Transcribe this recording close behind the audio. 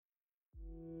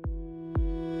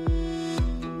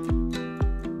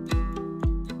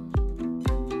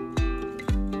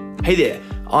Hey there,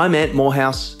 I'm Ant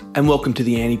Morehouse and welcome to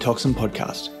the Antitoxin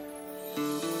Podcast.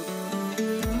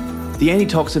 The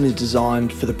Antitoxin is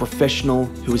designed for the professional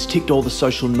who has ticked all the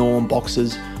social norm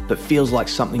boxes but feels like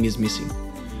something is missing.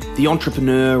 The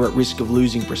entrepreneur at risk of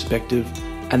losing perspective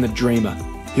and the dreamer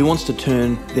who wants to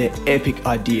turn their epic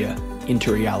idea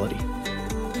into reality.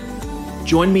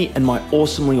 Join me and my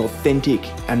awesomely authentic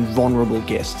and vulnerable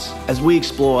guests as we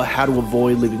explore how to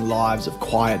avoid living lives of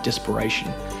quiet desperation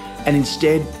and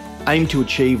instead aim to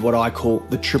achieve what I call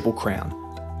the triple crown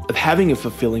of having a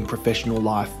fulfilling professional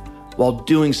life while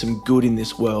doing some good in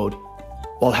this world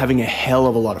while having a hell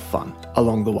of a lot of fun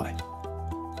along the way.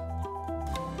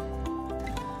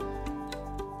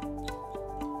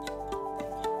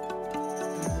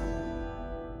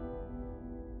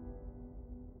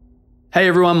 Hey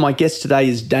everyone, my guest today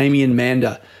is Damien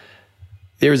Mander.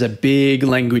 There is a big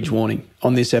language warning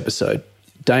on this episode.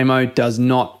 Damo does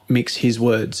not mix his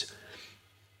words.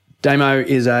 Damo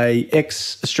is a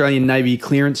ex-Australian Navy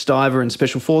clearance diver and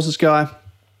Special Forces guy.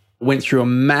 Went through a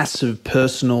massive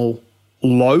personal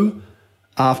low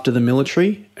after the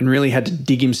military and really had to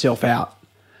dig himself out.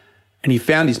 And he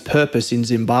found his purpose in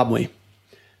Zimbabwe.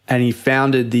 And he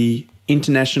founded the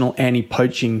International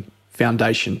Anti-Poaching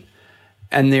Foundation.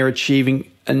 And they're achieving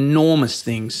enormous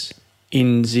things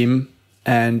in Zim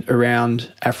and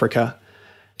around Africa.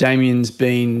 Damien's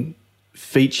been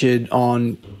featured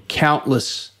on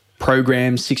countless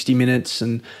programs, 60 Minutes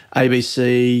and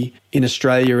ABC in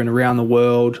Australia and around the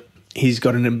world. He's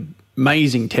got an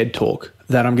amazing TED Talk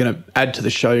that I'm going to add to the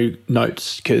show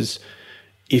notes because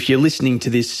if you're listening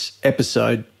to this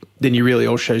episode, then you really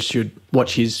also should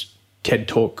watch his TED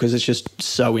Talk because it's just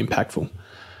so impactful.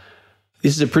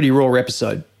 This is a pretty raw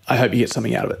episode. I hope you get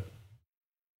something out of it.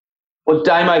 Well,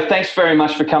 Damo, thanks very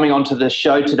much for coming onto the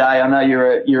show today. I know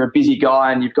you're a busy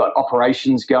guy and you've got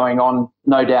operations going on,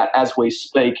 no doubt, as we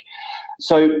speak.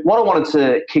 So what I wanted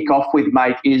to kick off with,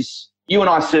 mate, is you and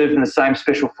I served in the same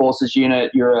Special Forces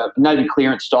unit. You're a Navy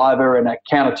clearance diver and a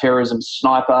counter-terrorism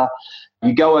sniper.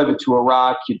 You go over to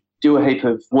Iraq, you do a heap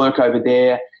of work over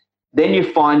there. Then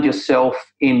you find yourself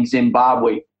in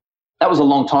Zimbabwe. That was a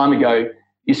long time ago.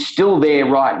 You're still there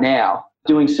right now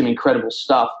doing some incredible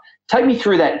stuff. Take me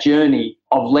through that journey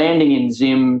of landing in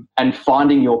Zim and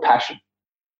finding your passion.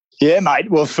 Yeah, mate.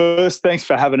 Well, first, thanks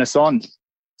for having us on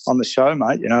the show,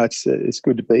 mate. You know, it's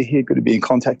good to be here, good to be in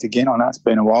contact again. I know it's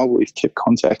been a while, but we've kept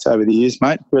contact over the years,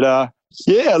 mate. But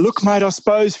yeah, look, mate, I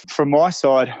suppose from my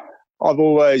side, I've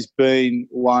always been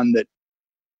one that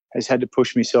has had to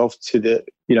push myself to the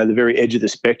very edge of the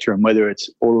spectrum, whether it's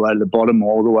all the way to the bottom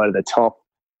or all the way to the top,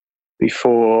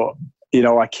 before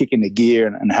I kick into gear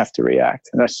and have to react.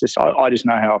 And that's just, I just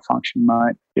know how I function,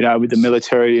 mate. With the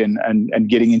military and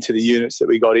getting into the units that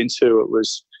we got into, it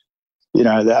was,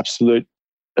 the absolute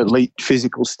elite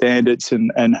physical standards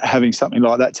and having something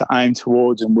like that to aim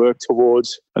towards and work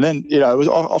towards. And then, it was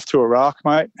off to Iraq,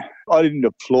 mate. I didn't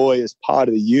deploy as part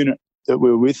of the unit that we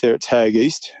were with there at Tag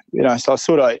East. So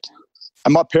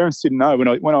and my parents didn't know.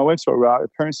 When I went to Iraq, the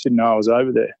parents didn't know I was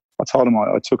over there. I told them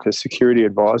I took a security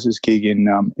advisor's gig in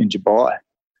Dubai,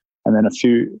 and then a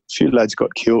few lads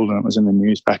got killed, and it was in the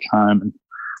news back home.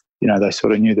 And they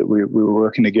sort of knew that we were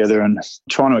working together, and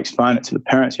trying to explain it to the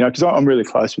parents. Because I'm really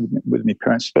close with my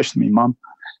parents, especially my mum.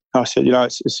 I said,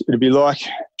 it'd be like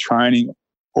training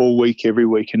all week, every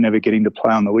week, and never getting to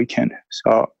play on the weekend.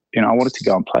 So I wanted to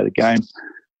go and play the game.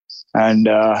 And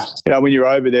when you're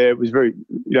over there, it was very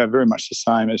much the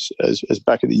same as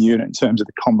back at the unit in terms of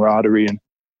the camaraderie. And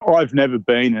I've never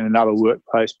been in another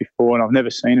workplace before, and I've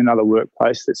never seen another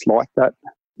workplace that's like that.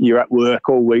 You're at work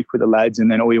all week with the lads,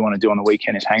 and then all you want to do on the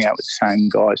weekend is hang out with the same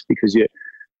guys because you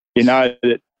know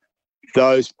that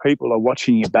those people are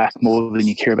watching your back more than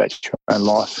you care about your own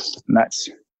life. And that's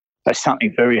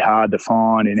something very hard to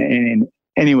find in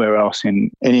anywhere else in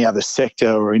any other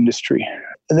sector or industry.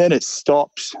 And then it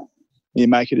stops. You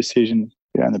make a decision.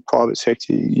 In the private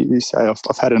sector, you say,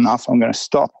 I've had enough, I'm going to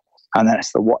stop. And then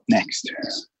it's the what next.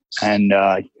 And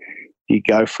you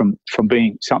go from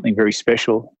being something very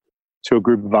special to a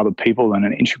group of other people and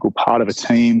an integral part of a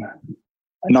team,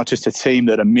 and not just a team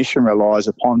that a mission relies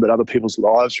upon, but other people's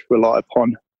lives rely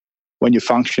upon when you're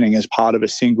functioning as part of a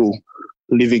single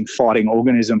living, fighting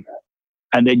organism.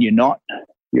 And then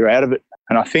you're out of it.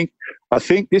 And I think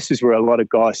this is where a lot of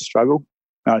guys struggle.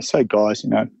 I say guys,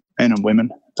 men and women.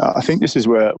 I think this is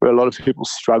where a lot of people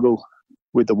struggle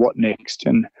with the what next.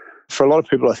 And for a lot of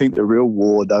people, I think the real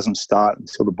war doesn't start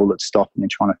until the bullets stop and you're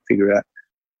trying to figure out,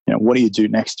 what do you do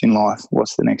next in life?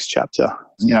 What's the next chapter?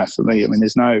 For me,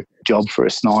 there's no job for a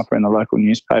sniper in the local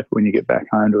newspaper when you get back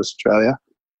home to Australia.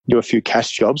 do a few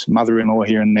cash jobs, mother-in-law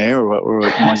here and there, or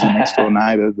a noisy next door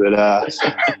neighbour. But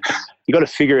you got to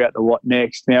figure out the what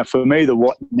next. Now, for me, the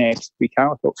what next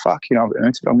became, I thought, fuck, I've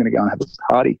earned it. I'm going to go and have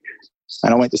a party.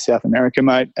 And I went to South America,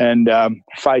 mate, and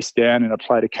face down in a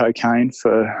plate of cocaine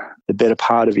for the better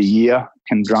part of a year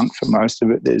and drunk for most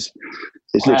of it. There's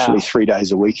literally 3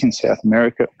 days a week in South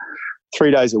America.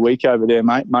 3 days a week over there,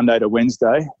 mate, Monday to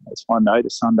Wednesday. That's one day. The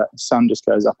sun just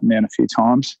goes up and down a few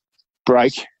times.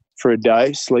 Break for a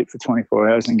day, sleep for 24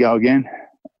 hours and go again.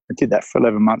 I did that for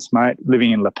 11 months, mate,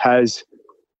 living in La Paz,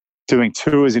 doing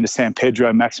tours into San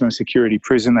Pedro maximum security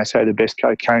prison. They say the best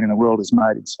cocaine in the world is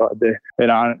made inside there.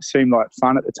 It seemed like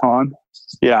fun at the time.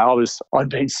 Yeah, I'd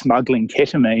been smuggling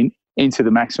ketamine into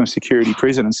the maximum security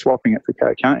prison and swapping it for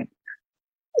cocaine.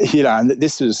 And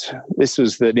this was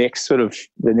the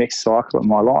next cycle of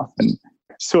my life, and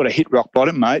sort of hit rock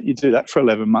bottom, mate. You do that for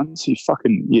 11 months, you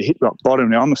hit rock bottom.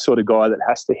 Now, I'm the sort of guy that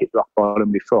has to hit rock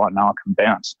bottom before I know I can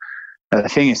bounce. Now, the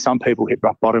thing is, some people hit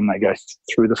rock bottom, they go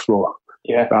through the floor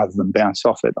rather than bounce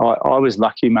off it. I was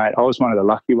lucky, mate. I was one of the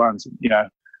lucky ones.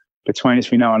 Between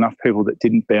us, we know enough people that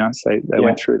didn't bounce. They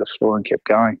went through the floor and kept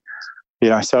going.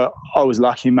 So I was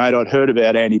lucky, mate. I'd heard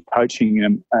about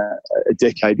anti-poaching a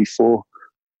decade before,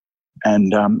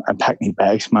 and packed my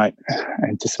bags, mate,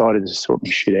 and decided to sort my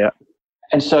shit out.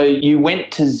 And so you went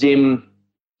to Zim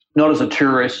not as a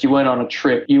tourist, you went on a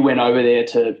trip, you went over there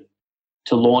to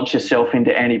launch yourself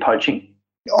into anti-poaching.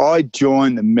 I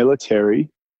joined the military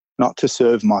not to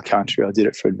serve my country. I did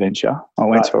it for adventure. I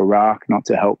went to Iraq not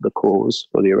to help the cause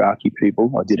or the Iraqi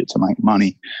people. I did it to make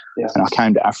money. Yeah. And I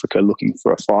came to Africa looking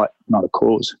for a fight, not a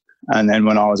cause. And then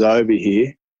when I was over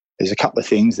here, there's a couple of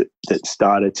things that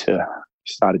started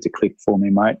to click for me,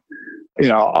 mate.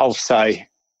 I'll say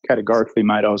categorically,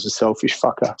 mate, I was a selfish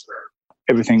fucker.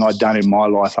 Everything I'd done in my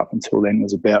life up until then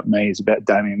was about me. It was about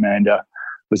Damien Mander.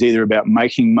 It was either about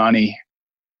making money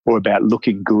or about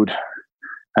looking good.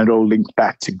 And it all linked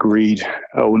back to greed.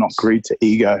 Or not greed, to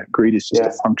ego. Greed is just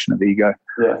a function of ego.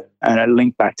 Yeah. And it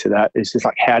linked back to that. It's just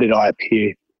like, how did I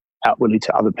appear outwardly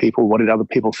to other people? What did other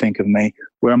people think of me?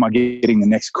 Where am I getting the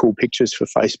next cool pictures for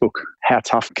Facebook? How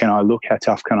tough can I look? How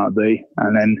tough can I be?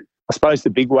 And then I suppose the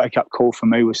big wake-up call for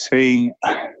me was seeing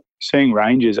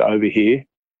rangers over here.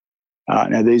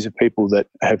 Now, these are people that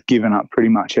have given up pretty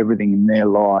much everything in their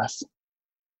life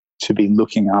to be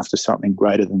looking after something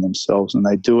greater than themselves. And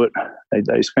they do it.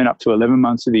 They spend up to 11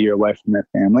 months of the year away from their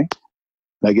family.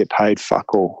 They get paid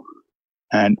fuck all.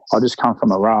 And I just come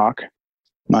from Iraq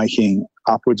making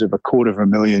upwards of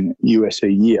 $250,000 US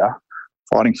a year,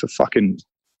 fighting for fucking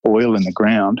oil in the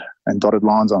ground and dotted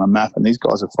lines on a map. And these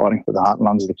guys are fighting for the heart and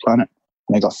lungs of the planet.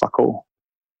 And they got fuck all.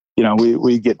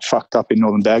 We get fucked up in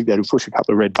northern Baghdad. We push a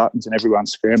couple of red buttons and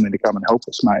everyone's scrambling to come and help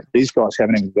us, mate. These guys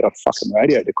haven't even got a fucking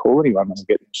radio to call anyone when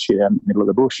they get shit out in the middle of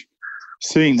the bush.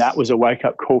 Seeing that was a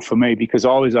wake-up call for me, because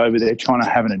I was over there trying to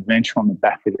have an adventure on the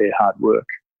back of their hard work,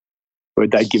 where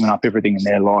they'd given up everything in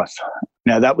their life.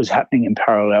 Now, that was happening in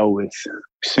parallel with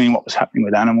seeing what was happening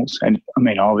with animals. And, I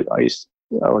mean, I was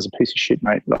a piece of shit,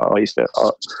 mate.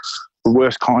 The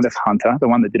worst kind of hunter, the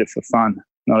one that did it for fun,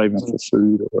 not even for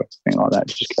food or anything like that.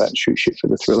 Just go out and shoot shit for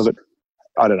the thrill of it.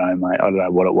 I don't know, mate. I don't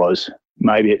know what it was.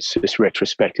 Maybe it's just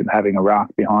retrospective, having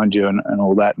Iraq behind you and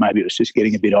all that. Maybe it was just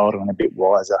getting a bit older and a bit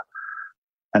wiser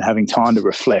and having time to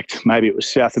reflect. Maybe it was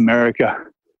South America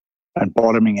and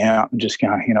bottoming out and just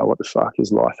going, what the fuck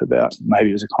is life about? Maybe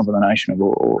it was a combination of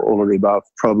all of the above,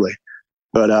 probably.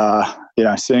 But,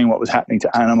 seeing what was happening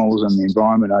to animals and the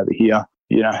environment over here,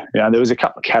 there was a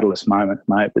couple of catalyst moments,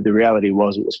 mate, but the reality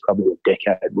was it was probably a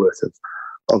decade worth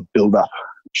of build-up,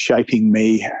 shaping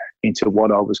me into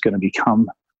what I was going to become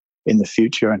in the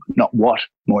future, and not what,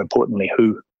 more importantly,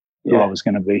 who I was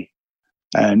going to be.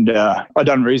 And I'd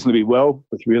done reasonably well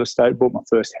with real estate. Bought my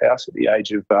first house at the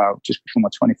age of just before my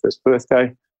 21st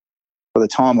birthday. By the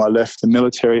time I left the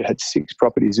military, I had 6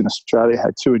 properties in Australia,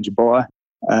 had 2 in Dubai.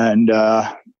 And,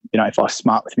 if I was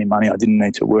smart with my money, I didn't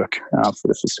need to work for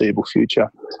the foreseeable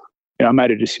future. I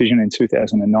made a decision in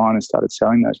 2009 and started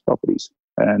selling those properties,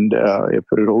 and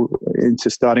put it all into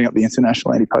starting up the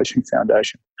International Anti-Poaching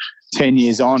Foundation. 10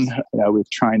 years on, we've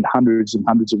trained hundreds and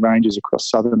hundreds of rangers across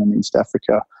Southern and East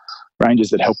Africa, rangers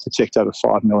that help protect over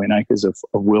 5 million acres of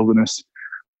wilderness,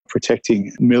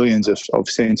 protecting millions of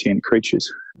sentient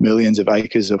creatures, millions of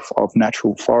acres of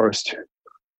natural forest.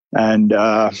 And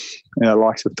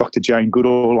likes of Dr. Jane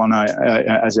Goodall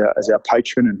as our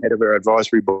patron and head of our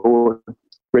advisory board,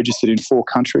 registered in 4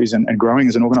 countries and growing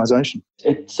as an organisation.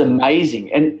 It's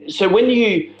amazing. And so when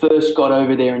you first got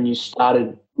over there and you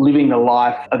started living the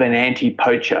life of an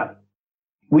anti-poacher,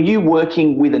 were you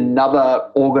working with another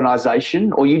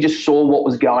organisation, or you just saw what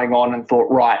was going on and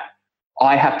thought, right,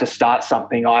 I have to start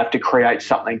something, I have to create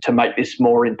something to make this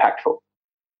more impactful?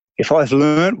 If I've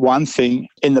learned one thing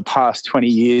in the past 20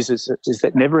 years is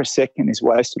that never a second is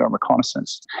wasted on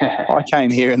reconnaissance. I came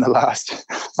here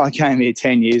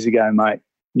 10 years ago, mate,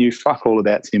 knew fuck all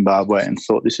about Zimbabwe and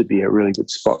thought this would be a really good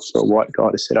spot for a white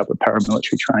guy to set up a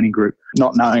paramilitary training group,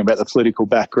 not knowing about the political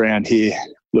background here.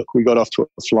 Look, we got off to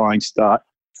a flying start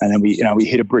and then we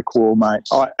hit a brick wall, mate.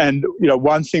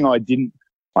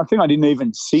 One thing I didn't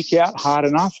even seek out hard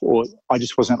enough, or I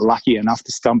just wasn't lucky enough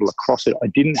to stumble across it. I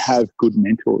didn't have good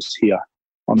mentors here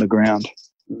on the ground.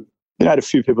 I had a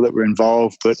few people that were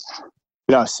involved, but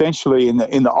essentially in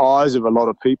the eyes of a lot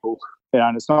of people,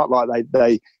 and it's not like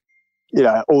they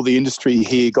all the industry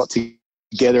here got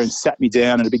together and sat me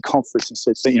down at a big conference and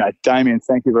said, Damien,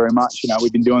 thank you very much.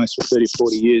 We've been doing this for 30,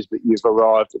 40 years, but you've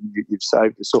arrived and you've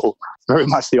saved us all. Very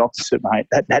much the opposite, mate.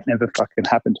 That never fucking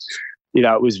happened.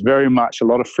 It was very much a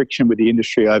lot of friction with the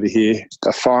industry over here.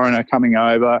 A foreigner coming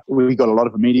over, we got a lot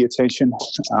of media attention.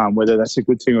 Whether that's a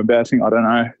good thing or a bad thing, I don't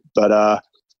know. But,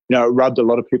 it rubbed a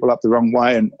lot of people up the wrong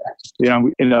way. And,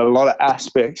 in a lot of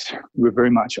aspects, we're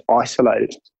very much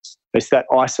isolated. It's that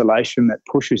isolation that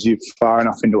pushes you far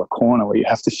enough into a corner where you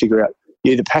have to figure out,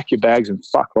 you either pack your bags and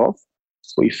fuck off,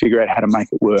 or you figure out how to make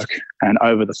it work. And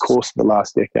over the course of the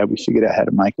last decade, we figured out how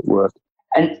to make it work.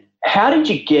 And how did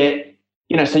you get...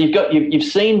 so you've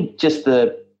seen just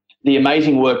the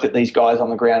amazing work that these guys on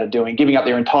the ground are doing, giving up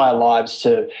their entire lives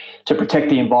to protect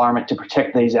the environment, to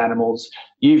protect these animals.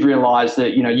 You've realised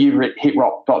that, you've hit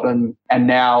rock bottom, and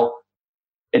now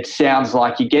it sounds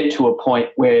like you get to a point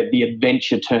where the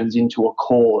adventure turns into a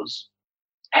cause.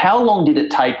 How long did it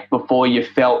take before you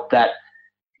felt that,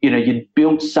 you'd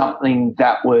built something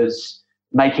that was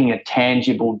making a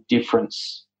tangible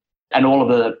difference and all of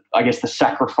the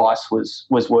sacrifice was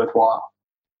worthwhile?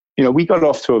 We got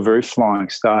off to a very flying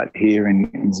start here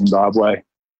in Zimbabwe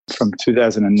from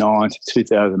 2009 to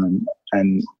 2000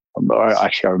 and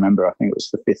actually I remember, I think it was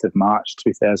the 5th of March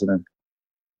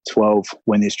 2012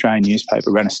 when the Australian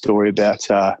newspaper ran a story about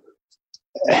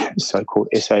so-called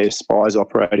SAS spies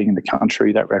operating in the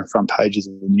country. That ran front pages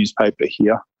of the newspaper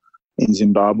here in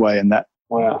Zimbabwe, and that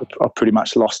wow. I pretty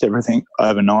much lost everything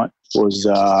overnight. Was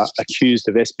accused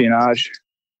of espionage.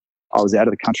 I was out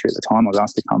of the country at the time. I was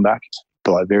asked to come back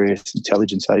by various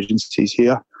intelligence agencies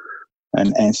here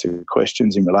and answer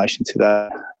questions in relation to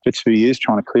that. For 2 years,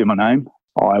 trying to clear my name.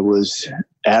 I was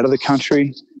out of the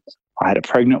country. I had a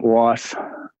pregnant wife,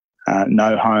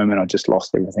 no home, and I just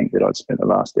lost everything that I'd spent the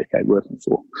last decade working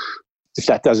for. If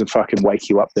that doesn't fucking wake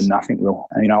you up, then nothing will.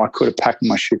 And, I could have packed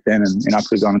my shit then and I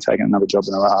could have gone and taken another job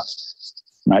in Iraq,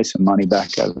 made some money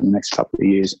back over the next couple of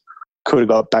years. Could have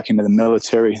got back into the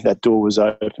military. That door was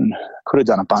open. Could have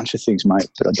done a bunch of things, mate,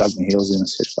 but I dug my heels in and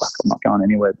said, fuck, I'm not going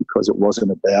anywhere, because it wasn't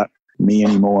about me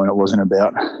anymore, and it wasn't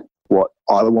about what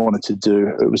I wanted to do.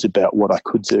 It was about what I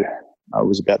could do. It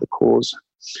was about the cause.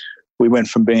 We went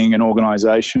from being an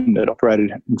organisation that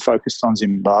operated and focused on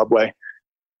Zimbabwe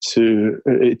to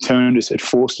it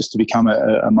forced us to become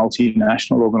a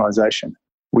multinational organisation.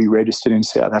 We registered in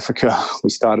South Africa.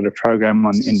 We started a program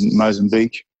in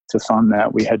Mozambique. To fund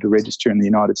that, we had to register in the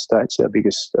United States, our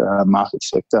biggest market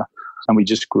sector, and we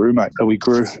just grew, mate. We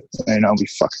grew, we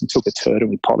fucking took a turd and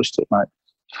we polished it, mate.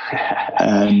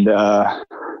 And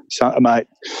so, mate,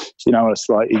 you know what it's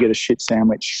like. You get a shit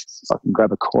sandwich, fucking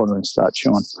grab a corner and start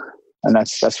chewing. And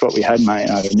that's what we had, mate.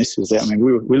 And this is it. I mean,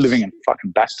 we're living in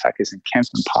fucking backpackers in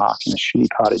Kempton Park in a shitty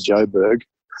part of Joburg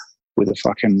with a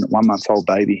fucking 1-month-old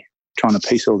baby, trying to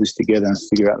piece all this together and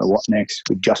figure out the what next.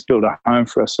 We just built a home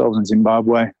for ourselves in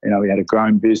Zimbabwe. We had a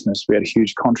growing business. We had a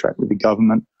huge contract with the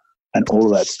government, and all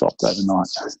of that stopped overnight.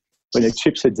 When the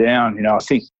chips are down, I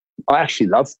think I actually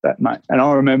loved that, mate. And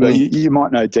I remember, you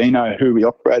might know Dino, who we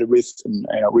operated with, and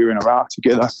we were in Iraq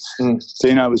together.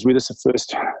 Dino was with us the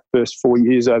first 4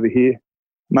 years over here.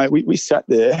 Mate, we sat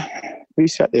there. We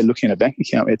sat there looking at a bank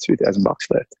account. We had $2,000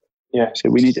 left. Yeah. So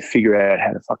we need to figure out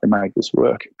how to fucking make this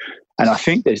work. And I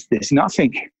think there's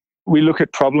nothing. We look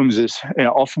at problems as,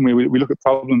 often we look at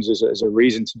problems as a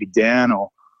reason to be down or,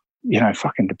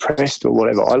 fucking depressed or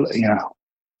whatever.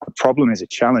 A problem is a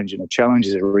challenge, and a challenge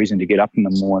is a reason to get up in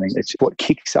the morning. It's what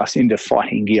kicks us into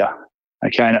fighting gear.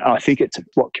 Okay. And I think it's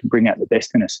what can bring out the best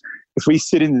in us. If we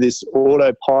sit in this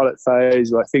autopilot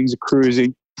phase where things are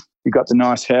cruising, you've got the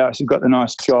nice house, you've got the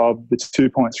nice job, the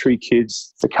 2.3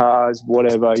 kids, the cars,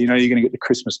 whatever, you're going to get the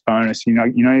Christmas bonus, you're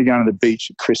going to the beach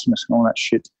at Christmas and all that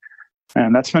shit.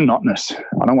 And that's monotonous.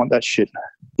 I don't want that shit.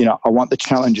 I want the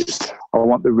challenges. I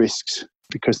want the risks.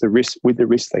 because with the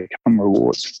risk they come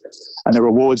rewards. And the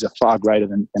rewards are far greater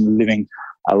than living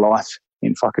a life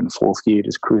in fucking fourth gear,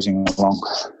 just cruising along.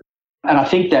 And I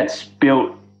think that's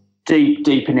built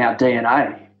deep in our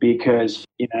DNA because,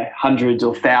 hundreds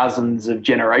or thousands of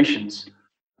generations,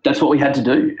 that's what we had to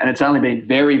do. And it's only been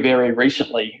very, very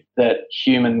recently that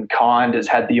humankind has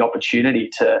had the opportunity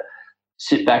to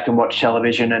sit back and watch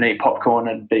television and eat popcorn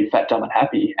and be fat, dumb and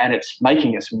happy. And it's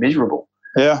making us miserable.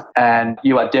 Yeah. And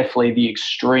you are definitely the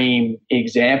extreme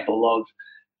example of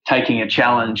taking a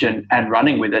challenge and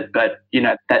running with it. But,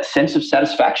 that sense of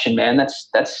satisfaction, man,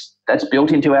 that's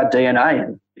built into our DNA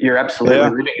and you're absolutely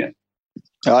living it.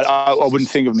 I wouldn't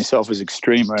think of myself as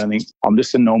extreme or anything. I'm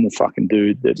just a normal fucking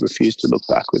dude that refused to look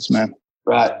backwards, man.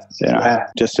 Right.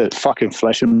 Just a fucking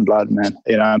flesh and blood, man.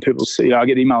 And people see, I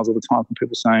get emails all the time from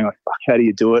people saying, like, fuck, how do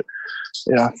you do it?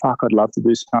 Fuck, I'd love to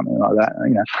do something like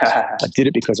that. I did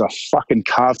it because I fucking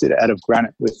carved it out of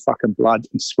granite with fucking blood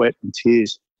and sweat and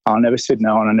tears. I never said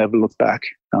no and I never looked back.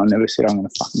 I never said I'm going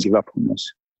to fucking give up on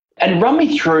this. And run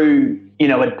me through,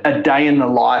 a day in the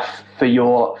life for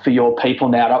your people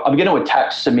now. I'm going to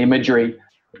attach some imagery,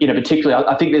 particularly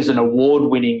I think there's an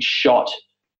award-winning shot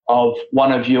of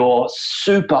one of your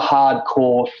super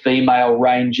hardcore female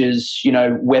rangers,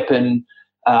 weapon,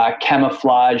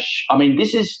 camouflage. I mean,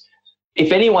 this is,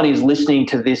 if anyone is listening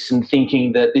to this and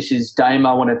thinking that this is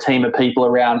Damo and a team of people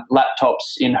around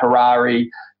laptops in Harare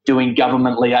doing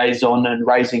government liaison and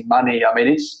raising money, I mean,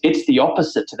 it's the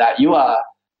opposite to that. You are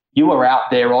out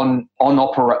there on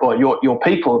your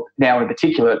people now in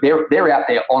particular, they're out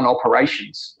there on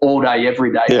operations all day,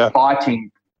 every day,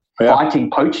 fighting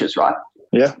poachers, right?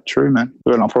 Yeah, true, man.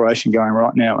 We've got an operation going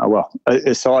right now. Well,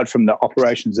 aside from the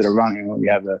operations that are running, we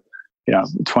have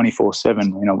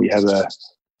 24/7. We have a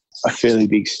fairly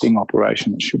big sting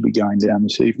operation that should be going down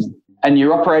this evening. And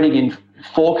you're operating in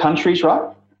 4 countries, right?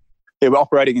 Yeah, we're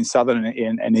operating in Southern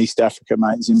and East Africa,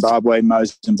 mate. Zimbabwe,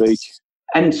 Mozambique.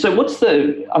 And so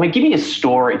give me a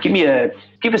story.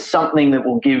 Give us something that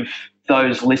will give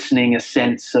those listening a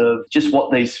sense of just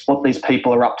what these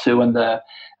people are up to and the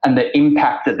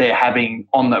impact that they're having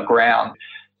on the ground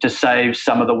to save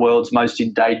some of the world's most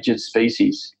endangered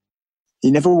species.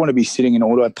 You never want to be sitting in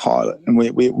autopilot. And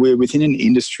we're within an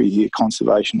industry here,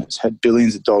 conservation, that's had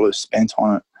billions of dollars spent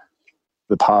on it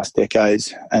the past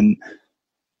decades. And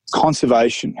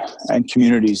conservation and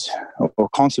communities, or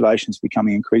conservation is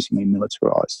becoming increasingly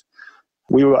militarised.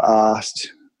 We were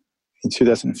asked in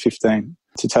 2015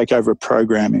 to take over a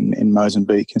program in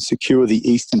Mozambique and secure the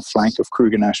eastern flank of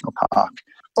Kruger National Park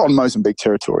on Mozambique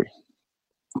territory.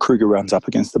 Kruger runs up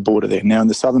against the border there. Now, in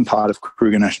the southern part of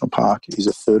Kruger National Park is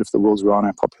a third of the world's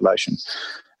rhino population.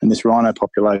 And this rhino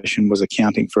population was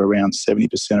accounting for around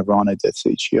 70% of rhino deaths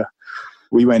each year.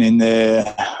 We went in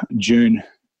there June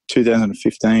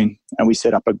 2015 and we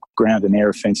set up a ground and air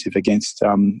offensive against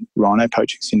rhino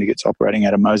poaching syndicates operating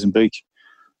out of Mozambique.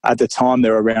 At the time,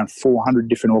 there were around 400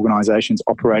 different organisations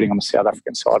operating on the South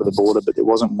African side of the border, but there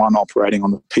wasn't one operating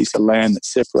on the piece of land that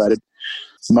separated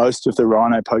most of the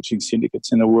rhino poaching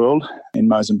syndicates in the world in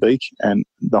Mozambique and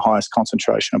the highest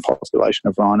concentration of population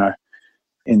of rhino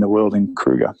in the world in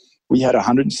Kruger. We had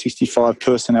 165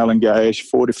 personnel engaged,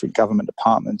 4 different government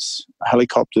departments,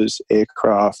 helicopters,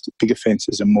 aircraft, bigger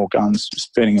fences and more guns,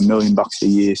 spending $1 million a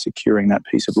year securing that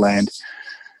piece of land.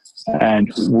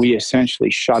 And we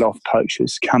essentially shut off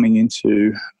poachers coming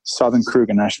into southern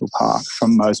Kruger National Park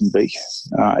from Mozambique.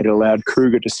 It allowed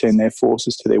Kruger to send their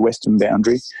forces to their western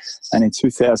boundary. And in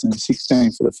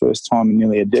 2016, for the first time in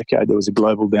nearly a decade, there was a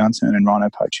global downturn in rhino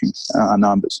poaching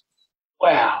numbers.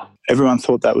 Wow. Everyone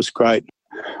thought that was great.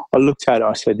 I looked at it,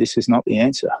 I said, this is not the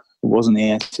answer. It wasn't the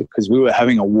answer because we were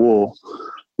having a war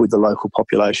with the local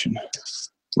population.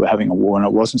 We were having a war and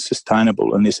it wasn't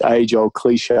sustainable. And this age-old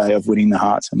cliche of winning the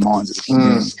hearts and minds of the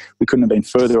community, we couldn't have been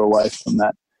further away from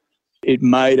that. It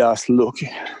made us look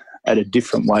at a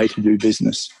different way to do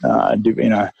business, and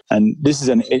this is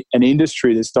an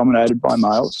industry that's dominated by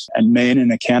males and men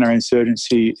in a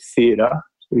counterinsurgency theatre.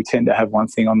 We tend to have one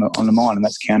thing on the mind, and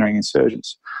that's countering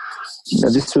insurgents.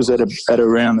 This was at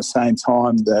around the same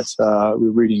time that we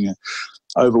were reading an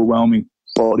overwhelming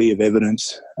body of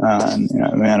evidence and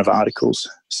amount of articles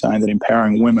saying that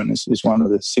empowering women is one of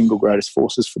the single greatest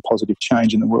forces for positive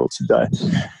change in the world today.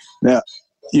 Now,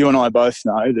 you and I both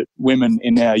know that women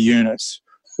in our units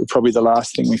were probably the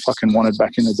last thing we fucking wanted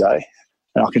back in the day.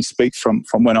 And I can speak from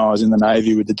when I was in the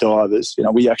Navy with the divers.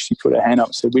 We actually put a hand up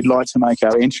and said we'd like to make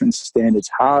our entrance standards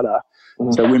harder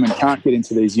so women can't get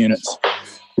into these units.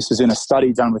 This is in a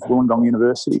study done with Wollongong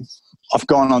University. I've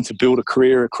gone on to build a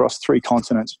career across 3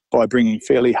 continents by bringing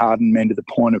fairly hardened men to the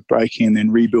point of breaking and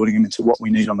then rebuilding them into what we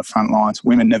need on the front lines.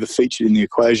 Women never featured in the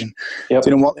equation. Yep.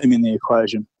 Didn't want them in the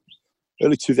equation.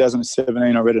 Early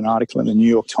 2017, I read an article in the New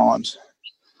York Times,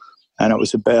 and it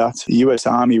was about the US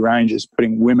Army Rangers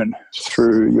putting women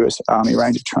through US Army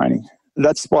Ranger training.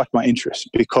 That spiked my interest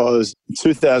because in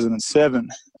 2007,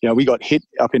 we got hit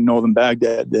up in northern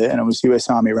Baghdad there, and it was US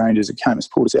Army Rangers that came and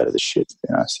pulled us out of the shit.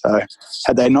 So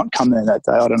had they not come there that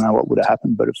day, I don't know what would have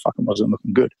happened, but it fucking wasn't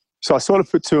looking good. So I sort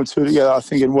of put 2 and 2 together. I was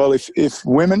thinking, well, if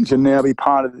women can now be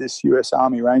part of this US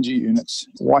Army Ranger units,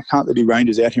 why can't there be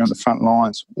Rangers out here on the front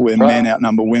lines where men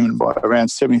outnumber women by around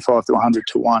 75 to 100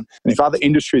 to 1? And if other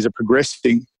industries are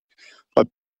progressing by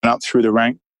up through the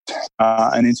ranks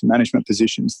and into management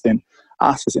positions, then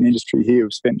us as an industry here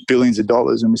have spent billions of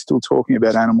dollars and we're still talking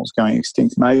about animals going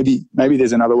extinct. Maybe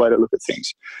there's another way to look at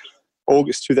things.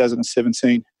 August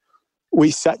 2017,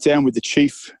 we sat down with the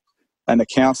chief and the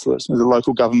councillors and the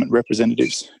local government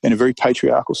representatives in a very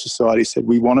patriarchal society, said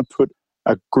we want to put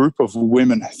a group of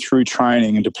women through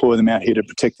training and deploy them out here to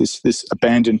protect this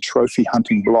abandoned trophy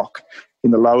hunting block in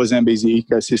the lower Zambezi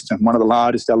ecosystem, one of the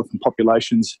largest elephant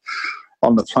populations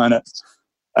on the planet.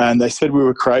 And they said we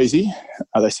were crazy.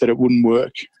 They said it wouldn't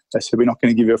work. They said, we're not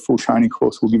going to give you a full training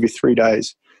course. We'll give you 3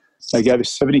 days. They gave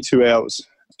us 72 hours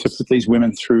to put these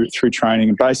women through training.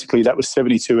 And basically that was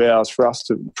 72 hours for us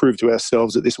to prove to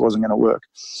ourselves that this wasn't going to work.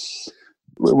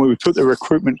 When we put the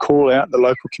recruitment call out in the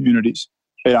local communities,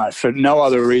 for no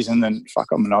other reason than, fuck,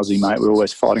 I'm an Aussie, mate. We're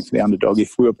always fighting for the underdog.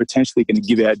 If we were potentially going to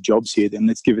give out jobs here, then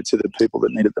let's give it to the people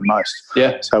that need it the most.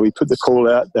 Yeah. So we put the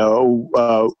call out. They were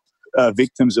all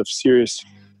victims of serious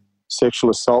sexual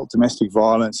assault, domestic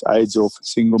violence, AIDS,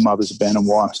 orphans, single mothers, abandoned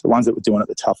wives, the ones that were doing it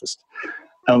the toughest.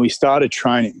 And we started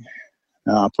training,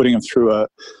 putting them through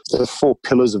the 4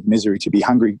 pillars of misery: to be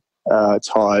hungry,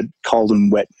 tired, cold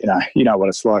and wet. You know what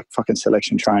it's like, fucking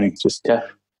selection training, just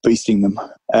beasting them.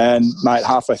 And mate,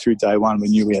 halfway through day 1, we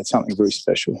knew we had something very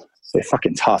special. They're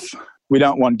fucking tough. We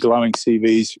don't want glowing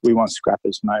CVs. We want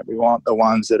scrappers, mate. We want the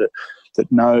ones that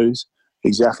knows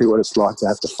exactly what it's like to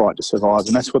have to fight to survive.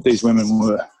 And that's what these women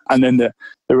were. And then the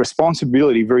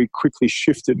responsibility very quickly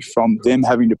shifted from them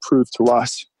having to prove to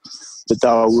us that they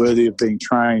were worthy of being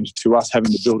trained to us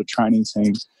having to build a training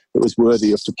team that was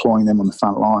worthy of deploying them on the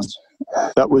front lines.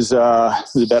 That was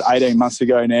about 18 months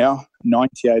ago now.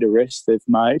 98 arrests they've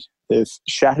made. They've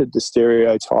shattered the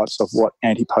stereotypes of what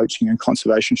anti-poaching and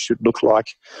conservation should look like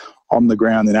on the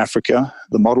ground in Africa.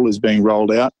 The model is being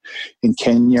rolled out in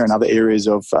Kenya and other areas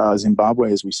of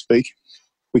Zimbabwe as we speak.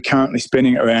 We're currently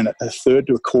spending around a third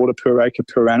to a quarter per acre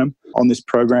per annum on this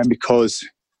program because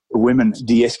women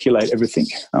de-escalate everything,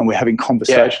 and we're having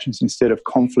conversations instead of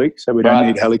conflict. So we don't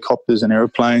need helicopters and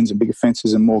aeroplanes and bigger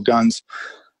fences and more guns.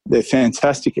 They're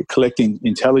fantastic at collecting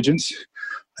intelligence.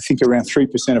 I think around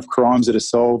 3% of crimes that are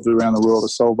solved around the world are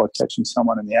solved by catching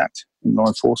someone in the act in law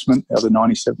enforcement. The other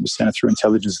 97% are through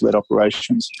intelligence-led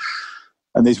operations.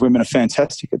 And these women are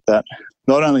fantastic at that.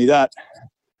 Not only that,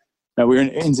 now we're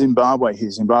in Zimbabwe here.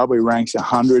 Zimbabwe ranks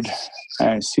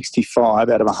 165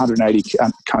 out of 180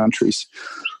 countries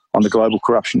on the Global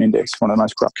Corruption Index, one of the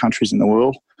most corrupt countries in the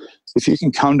world. If you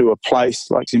can come to a place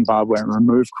like Zimbabwe and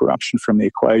remove corruption from the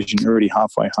equation, you're already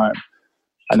halfway home.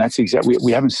 And that's exactly,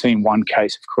 we haven't seen one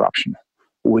case of corruption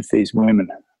with these women.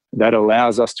 That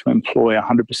allows us to employ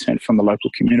 100% from the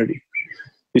local community.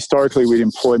 Historically, we'd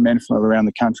employ men from around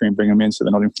the country and bring them in so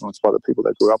they're not influenced by the people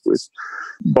they grew up with.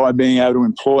 By being able to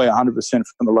employ 100%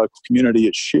 from the local community,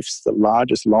 it shifts the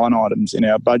largest line items in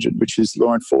our budget, which is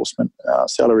law enforcement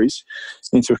salaries,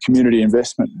 into a community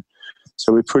investment.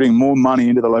 So we're putting more money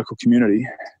into the local community.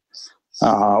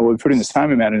 We're putting the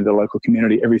same amount into the local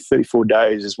community every 34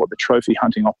 days as what the trophy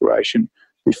hunting operation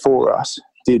before us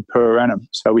did per annum.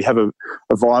 So we have a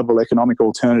viable economic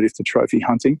alternative to trophy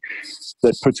hunting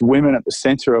that puts women at the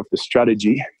centre of the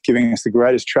strategy, giving us the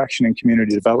greatest traction in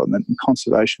community development, and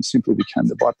conservation simply became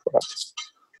the byproduct.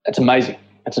 That's amazing.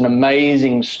 That's an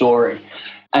amazing story.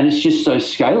 And it's just so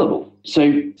scalable.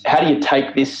 So how do you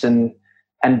take this and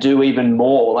do even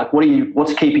more? Like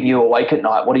what's keeping you awake at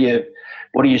night? What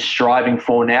are you striving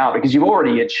for now? Because you've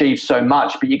already achieved so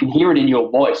much, but you can hear it in your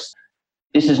voice.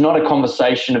 This is not a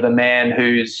conversation of a man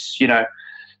who's,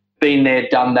 been there,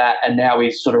 done that, and now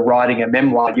he's sort of writing a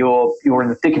memoir. You're in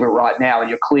the thick of it right now, and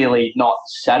you're clearly not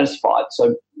satisfied.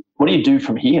 So what do you do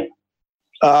from here?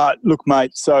 Look,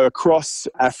 mate, so across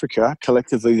Africa,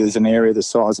 collectively, there's an area the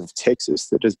size of Texas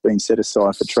that has been set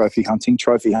aside for trophy hunting.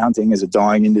 Trophy hunting is a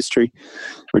dying industry,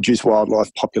 reduced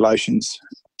wildlife populations,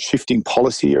 shifting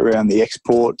policy around the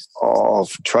export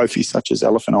of trophies such as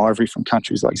elephant ivory from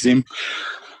countries like Zim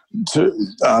to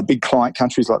big client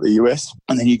countries like the US.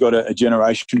 And then you got a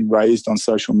generation raised on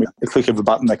social media. The click of a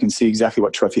button, they can see exactly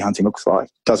what trophy hunting looks like.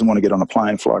 Doesn't want to get on a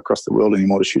plane, fly across the world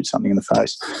anymore to shoot something in the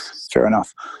face. Fair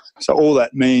enough. So all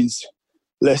that means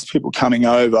less people coming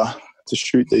over to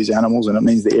shoot these animals, and it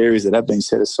means the areas that have been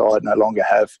set aside no longer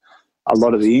have a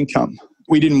lot of the income.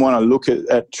 We didn't want to look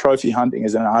at trophy hunting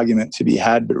as an argument to be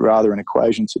had, but rather an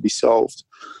equation to be solved.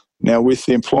 Now, with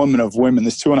the employment of women,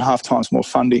 there's 2.5 times more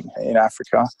funding in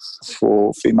Africa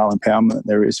for female empowerment than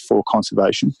there is for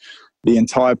conservation. The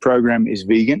entire program is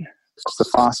vegan. It's the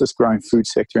fastest growing food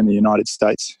sector in the United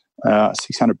States.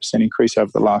 600% increase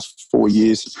over the last 4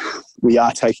 years. We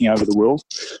are taking over the world.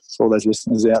 For all those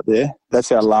listeners out there,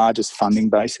 that's our largest funding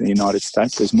base in the United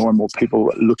States. There's more and more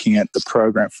people looking at the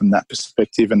program from that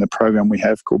perspective, and the program we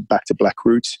have called Back to Black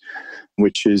Roots,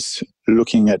 which is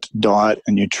looking at diet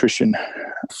and nutrition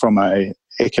from a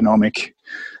economic,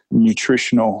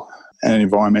 nutritional and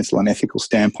environmental and ethical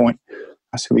standpoint.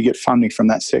 So we get funding from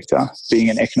that sector,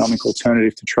 being an economic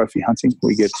alternative to trophy hunting.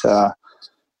 We get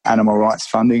animal rights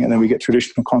funding, and then we get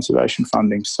traditional conservation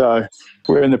funding. So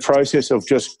we're in the process of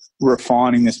just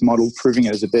refining this model, proving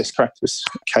it as a best practice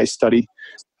case study.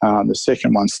 The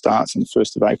second one starts on the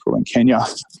 1st of April in Kenya,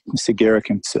 the Segera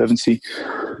Conservancy.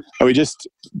 And we're just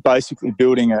basically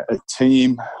building a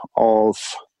team of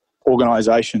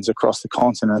organisations across the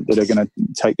continent that are going to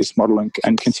take this model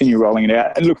and continue rolling it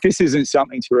out. And look, this isn't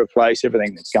something to replace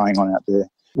everything that's going on out there.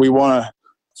 We want to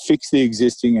fix the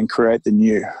existing and create the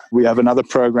new. We have another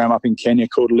program up in Kenya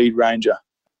called Lead Ranger.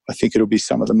 I think it'll be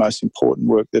some of the most important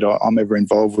work that I'm ever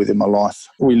involved with in my life.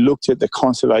 We looked at the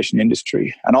conservation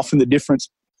industry, and often the difference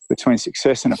between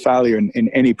success and a failure in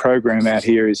any program out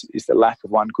here is the lack of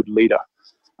one good leader.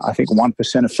 I think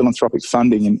 1% of philanthropic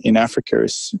funding in Africa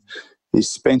is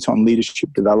spent on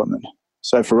leadership development.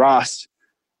 So for us,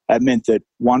 that meant that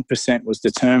 1% was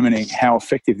determining how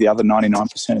effective the other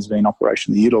 99% has been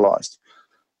operationally utilised.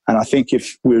 And I think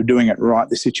if we were doing it right,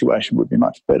 the situation would be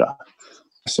much better.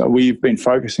 So we've been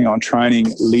focusing on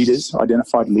training leaders,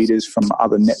 identified leaders from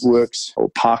other networks or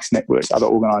parks networks, other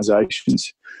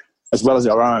organisations, as well as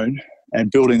our own,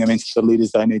 and building them into the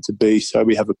leaders they need to be. So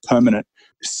we have a permanent,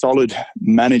 solid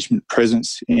management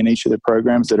presence in each of the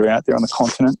programs that are out there on the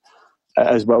continent,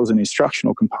 as well as an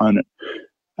instructional component.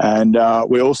 And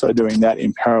we're also doing that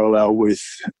in parallel with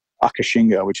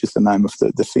Akashinga, which is the name of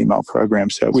the female program.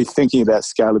 So we're thinking about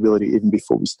scalability even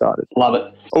before we started. Love it.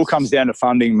 All comes down to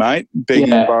funding, mate. Begging,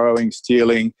 borrowing,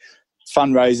 stealing.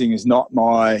 Fundraising is not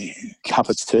my cup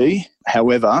of tea.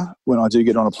 However, when I do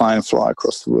get on a plane and fly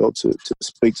across the world to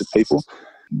speak to people,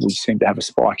 we seem to have a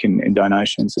spike in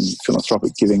donations and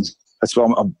philanthropic giving. That's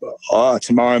why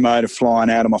tomorrow, mate, I'm flying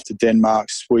out. I'm off to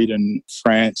Denmark, Sweden,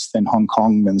 France, then Hong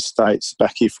Kong, then the States,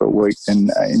 back here for a week,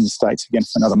 then in the States again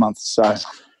for another month. So,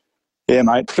 yeah,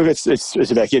 mate, look,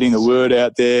 it's about getting the word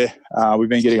out there. We've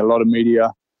been getting a lot of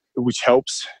media, which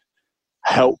helps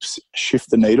shift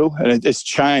the needle. And it's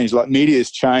changed. Like,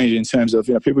 media's changed in terms of,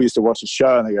 people used to watch a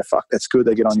show and they go, fuck, that's good.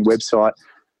 They get on your website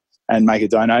and make a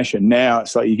donation. Now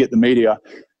it's like you get the media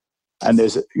and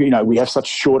there's, we have such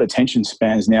short attention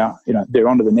spans now. They're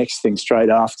on to the next thing straight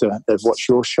after they've watched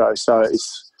your show. So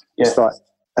it's like,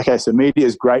 okay, so media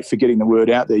is great for getting the word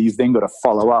out there. You've then got to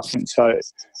follow up. And so,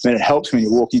 it helps when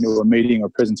you walk into a meeting or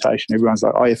presentation. Everyone's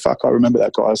like, oh, yeah, fuck, I remember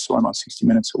that guy. I saw him on 60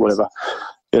 Minutes or whatever.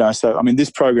 So,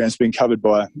 this program's been covered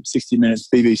by 60 Minutes,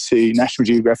 BBC, National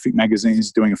Geographic magazine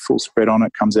is doing a full spread on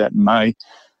it, comes out in May.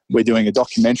 We're doing a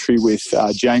documentary with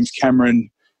James Cameron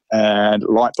and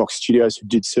Lightbox Studios, who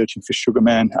did Searching for Sugar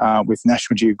Man with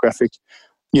National Geographic.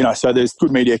 So there's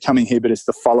good media coming here, but it's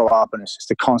the follow-up and it's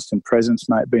just a constant presence,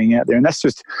 mate, being out there. And that's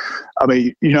just,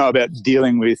 about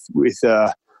dealing with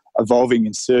evolving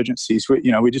insurgencies.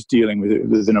 We're just dealing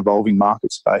with an evolving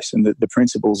market space, and the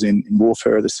principles in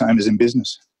warfare are the same as in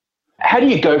business. How do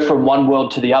you go from one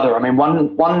world to the other?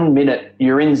 One minute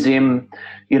you're in Zim,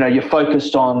 you're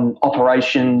focused on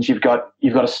operations. You've got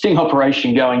a sting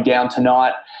operation going down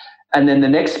tonight, and then the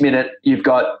next minute you've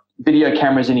got video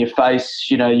cameras in your face.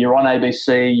 You're on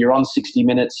ABC, you're on 60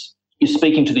 Minutes, you're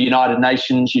speaking to the United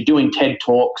Nations, you're doing TED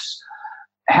Talks.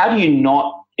 How do you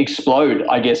not explode,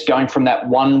 I guess, going from that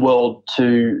one world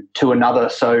to another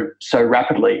so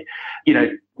rapidly?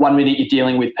 1 minute you're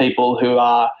dealing with people who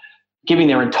are giving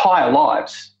their entire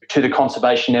lives to the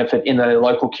conservation effort in their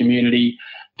local community,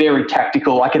 very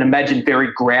tactical. I can imagine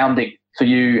very grounding for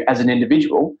you as an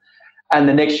individual. And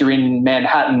the next you're in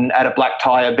Manhattan at a black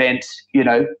tie event,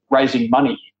 raising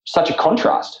money. Such a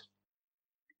contrast.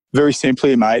 Very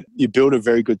simply, mate, you build a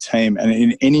very good team. And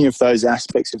in any of those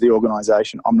aspects of the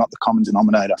organisation, I'm not the common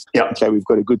denominator. Yep. Okay, we've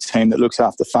got a good team that looks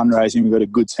after fundraising. We've got a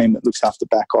good team that looks after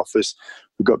back office.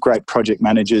 We've got great project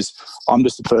managers. I'm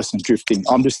just the person drifting.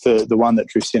 I'm just the one that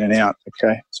drifts in and out,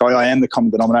 okay? So I am the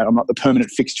common denominator. I'm not the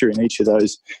permanent fixture in each of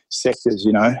those sectors,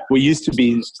 you know. We used to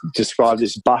be described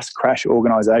as bus crash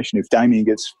organisation. If Damien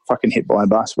gets fucking hit by a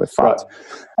bus, we're fucked.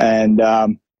 Right.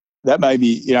 And that maybe,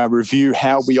 you know, review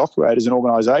how we operate as an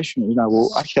organisation. You know,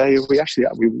 well, okay,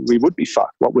 we would be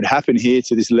fucked. What would happen here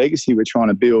to this legacy we're trying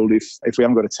to build if we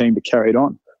haven't got a team to carry it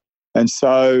on? And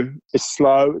so it's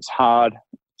slow, it's hard,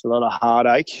 it's a lot of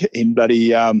heartache in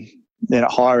bloody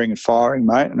hiring and firing,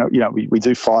 mate. And, you know, we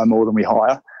do fire more than we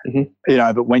hire. Mm-hmm. You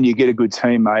know, but when you get a good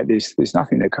team, mate, there's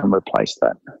nothing that can replace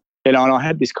that. You know, and I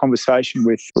had this conversation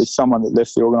with someone that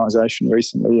left the organisation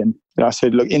recently, and I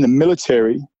said, look, in the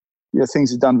military,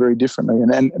 things are done very differently,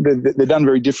 and they're done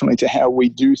very differently to how we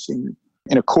do things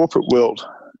in a corporate world.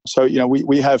 So, you know,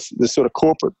 we have the sort of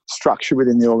corporate structure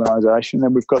within the organisation,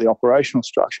 then we've got the operational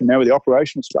structure. Now, with the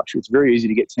operational structure, it's very easy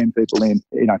to get 10 people in,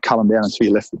 you know, cut them down until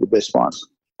you're left with the best one,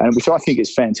 and which I think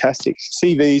is fantastic.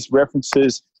 CVs,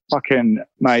 references, fucking,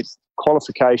 mate,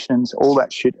 qualifications, all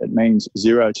that shit, it means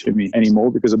zero to me anymore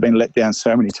because I've been let down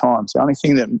so many times. The only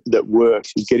thing that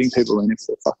works is getting people in. If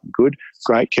they're fucking good,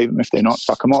 great, keep them. If they're not,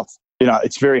 fuck them off. You know,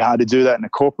 it's very hard to do that in a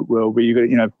corporate world where you got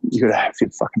to have your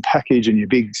fucking package and your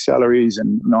big salaries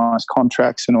and nice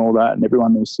contracts and all that, and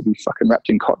everyone needs to be fucking wrapped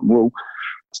in cotton wool.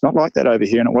 It's not like that over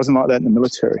here, and it wasn't like that in the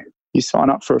military. You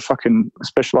sign up for a fucking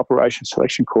special operations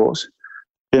selection course.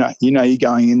 You know you're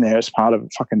going in there as part of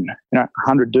fucking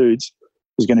 100 dudes.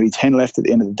 There's going to be 10 left at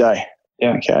the end of the day.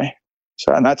 Yeah. Okay.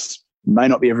 So, and that's may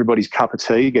not be everybody's cup of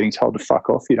tea. Getting told to fuck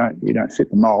off. You don't fit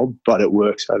the mold, but it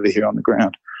works over here on the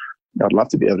ground. I'd love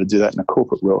to be able to do that in a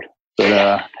corporate world,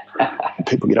 but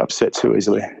people get upset too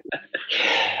easily.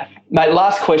 Mate,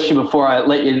 last question before I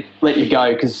let you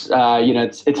go, because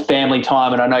it's family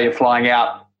time and I know you're flying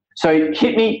out. So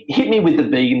hit me with the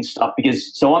vegan stuff,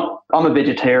 because I'm a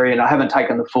vegetarian. I haven't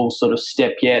taken the full sort of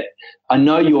step yet. I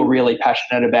know you're really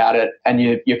passionate about it, and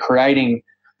you're creating,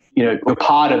 you're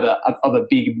part of a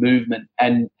big movement,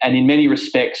 and in many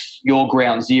respects you're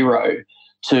ground zero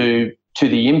to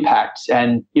the impact.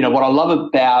 And what I love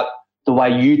about the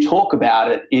way you talk about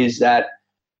it is that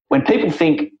when people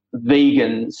think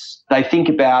vegans, they think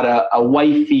about a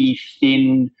wafy,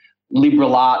 thin,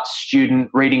 liberal arts student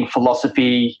reading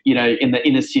philosophy, in the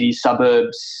inner city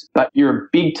suburbs. But you're a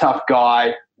big, tough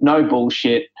guy, no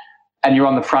bullshit, and you're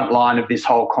on the front line of this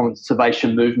whole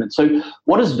conservation movement. So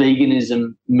what does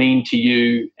veganism mean to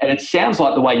you? And it sounds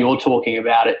like the way you're talking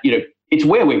about it, it's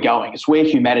where we're going. It's where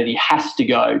humanity has to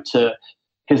go to,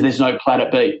 because there's no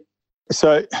planet B.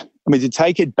 So, to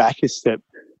take it back a step,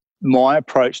 my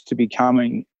approach to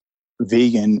becoming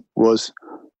vegan was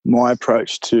my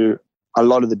approach to a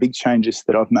lot of the big changes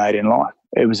that I've made in life.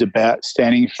 It was about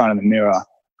standing in front of the mirror,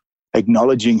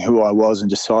 acknowledging who I was and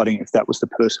deciding if that was the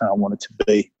person I wanted to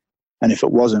be. And if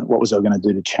it wasn't, what was I going to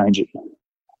do to change it?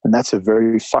 And that's a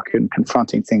very fucking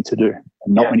confronting thing to do.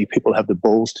 And not many people have the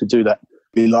balls to do that.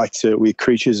 We're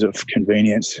creatures of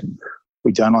convenience.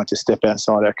 We don't like to step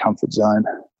outside our comfort zone.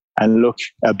 And look,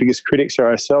 our biggest critics are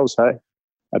ourselves, hey?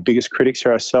 Our biggest critics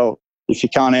are ourselves. If you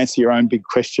can't answer your own big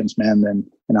questions, man, then,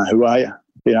 who are you?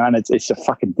 And it's a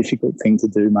fucking difficult thing to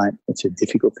do, mate. It's a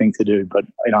difficult thing to do. But,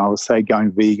 I would say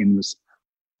going vegan was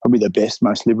probably the best,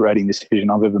 most liberating decision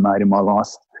I've ever made in my life.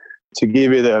 To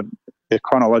give you the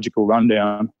chronological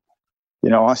rundown,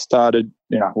 I started,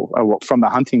 from the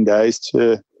hunting days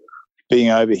to being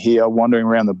over here, wandering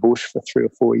around the bush for 3 or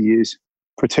 4 years,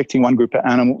 protecting one group of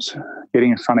animals,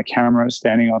 getting in front of cameras,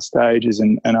 standing on stages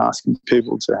and asking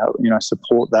people to help,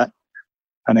 support that.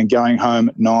 And then going home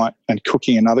at night and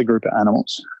cooking another group of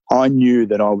animals. I knew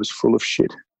that I was full of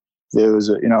shit. There was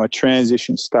a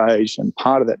transition stage, and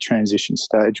part of that transition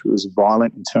stage was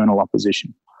violent internal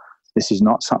opposition. This is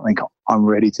not something I'm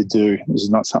ready to do. This is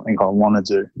not something I want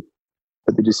to do.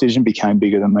 But the decision became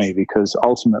bigger than me, because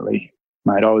ultimately,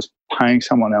 mate, I was paying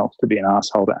someone else to be an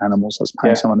asshole to animals. I was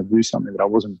paying someone to do something that I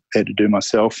wasn't prepared to do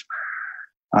myself.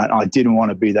 And I didn't want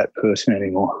to be that person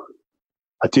anymore.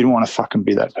 I didn't want to fucking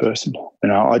be that person.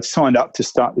 I'd signed up to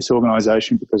start this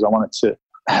organisation because I wanted to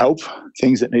help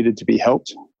things that needed to be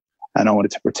helped, and I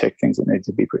wanted to protect things that needed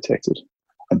to be protected,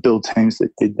 and build teams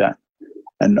that did that.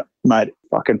 And, mate,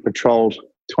 fucking patrolled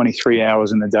 23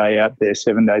 hours in the day out there,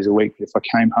 7 days a week. If I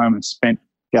came home and spent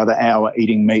the other hour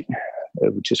eating meat,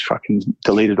 it would just fucking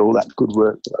deleted all that good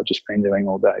work that I've just been doing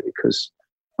all day. Because,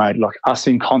 mate, like us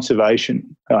in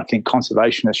conservation, I think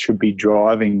conservationists should be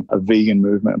driving a vegan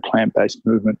movement, a plant-based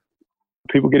movement.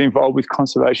 People get involved with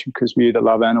conservation because we either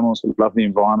love animals or love the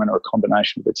environment, or a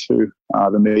combination of the two.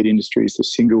 The meat industry is the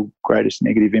single greatest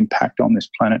negative impact on this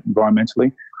planet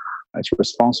environmentally. It's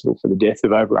responsible for the death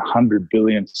of over 100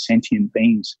 billion sentient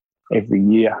beings every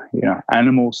year. You know,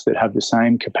 animals that have the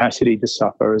same capacity to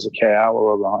suffer as a cow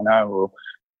or a rhino or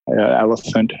an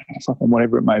elephant,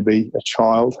 whatever it may be, a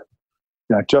child.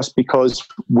 You know, just because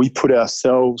we put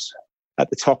ourselves at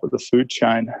the top of the food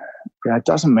chain, it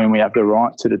doesn't mean we have the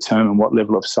right to determine what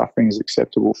level of suffering is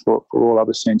acceptable for all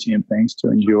other sentient beings to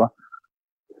endure.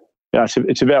 Yeah,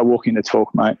 it's about walking the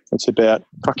talk, mate. It's about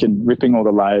fucking ripping all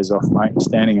the layers off, mate, and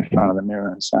standing in front of the mirror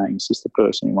and saying, is this the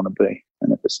person you want to be?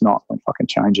 And if it's not, then fucking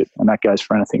change it. And that goes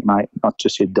for anything, mate, not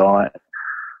just your diet.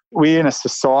 We're in a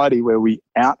society where we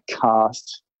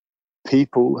outcast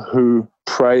people who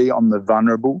prey on the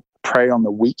vulnerable, prey on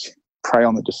the weak, prey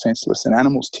on the defenseless, and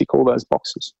animals tick all those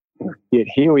boxes. Yet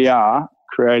here we are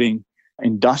creating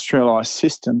industrialized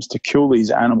systems to kill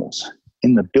these animals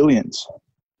in the billions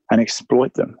and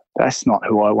exploit them. That's not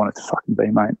who I wanted to fucking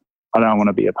be, mate. I don't want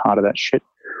to be a part of that shit.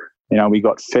 You know, we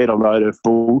got fed a load of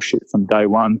bullshit from day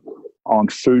one on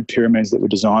food pyramids that were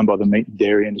designed by the meat and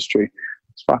dairy industry.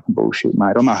 It's fucking bullshit,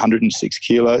 mate. I'm 106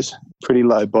 kilos, pretty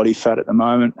low body fat at the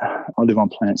moment. I live on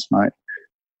plants, mate,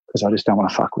 because I just don't want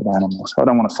to fuck with animals. I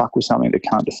don't want to fuck with something that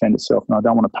can't defend itself, and I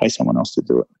don't want to pay someone else to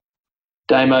do it.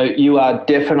 Damo, you are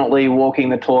definitely walking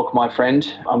the talk, my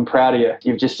friend. I'm proud of you.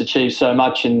 You've just achieved so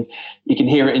much, and you can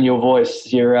hear it in your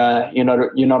voice. You're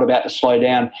not about to slow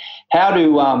down. How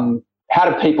do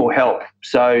people help?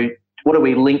 So, what do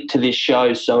we link to this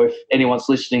show? So, if anyone's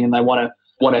listening and they want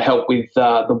to help with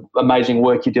the amazing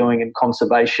work you're doing in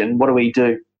conservation, what do we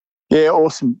do? Yeah,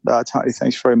 awesome, Tony.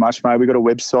 Thanks very much, mate. We've got a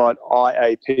website,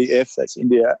 IAPF, that's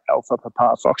India Alpha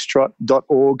Papa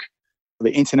Foxtrot.org.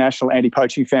 The International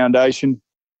Anti-Poaching Foundation.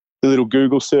 The little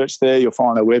Google search there, you'll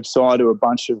find a website or a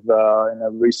bunch of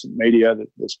recent media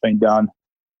that's been done.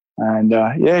 And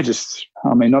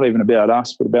not even about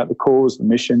us, but about the cause, the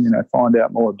mission, find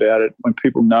out more about it. When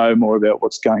people know more about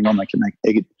what's going on, they can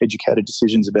make educated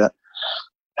decisions about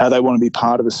how they want to be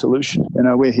part of the solution.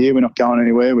 We're here, we're not going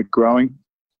anywhere, we're growing.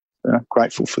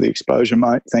 Grateful for the exposure,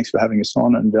 mate. Thanks for having us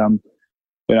on. And,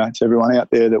 to everyone out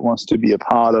there that wants to be a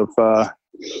part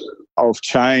of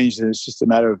change, it's just a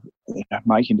matter of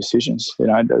making decisions.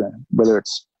 Whether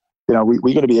it's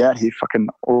we got to be out here fucking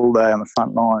all day on the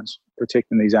front lines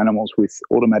protecting these animals with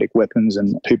automatic weapons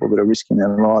and people that are risking their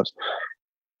lives.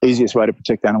 Easiest way to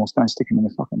protect animals, don't stick them in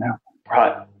the fucking mouth.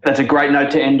 Right, that's a great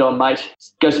note to end on, mate.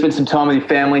 Go spend some time with your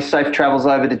family. Safe travels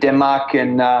over to Denmark,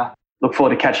 and look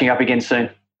forward to catching up again soon.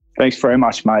 Thanks very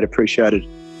much, mate. Appreciate it.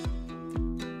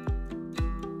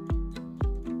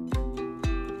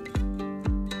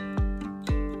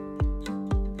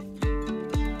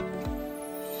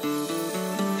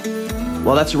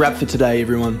 Well, that's a wrap for today,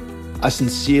 everyone. I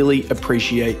sincerely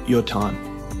appreciate your time.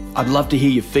 I'd love to hear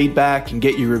your feedback and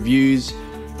get your reviews.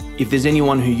 If there's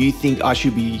anyone who you think I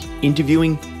should be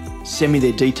interviewing, send me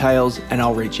their details and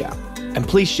I'll reach out. And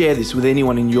please share this with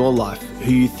anyone in your life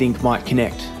who you think might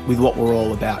connect with what we're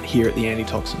all about here at The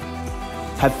Antitoxin.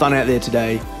 Have fun out there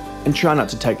today and try not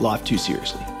to take life too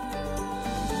seriously.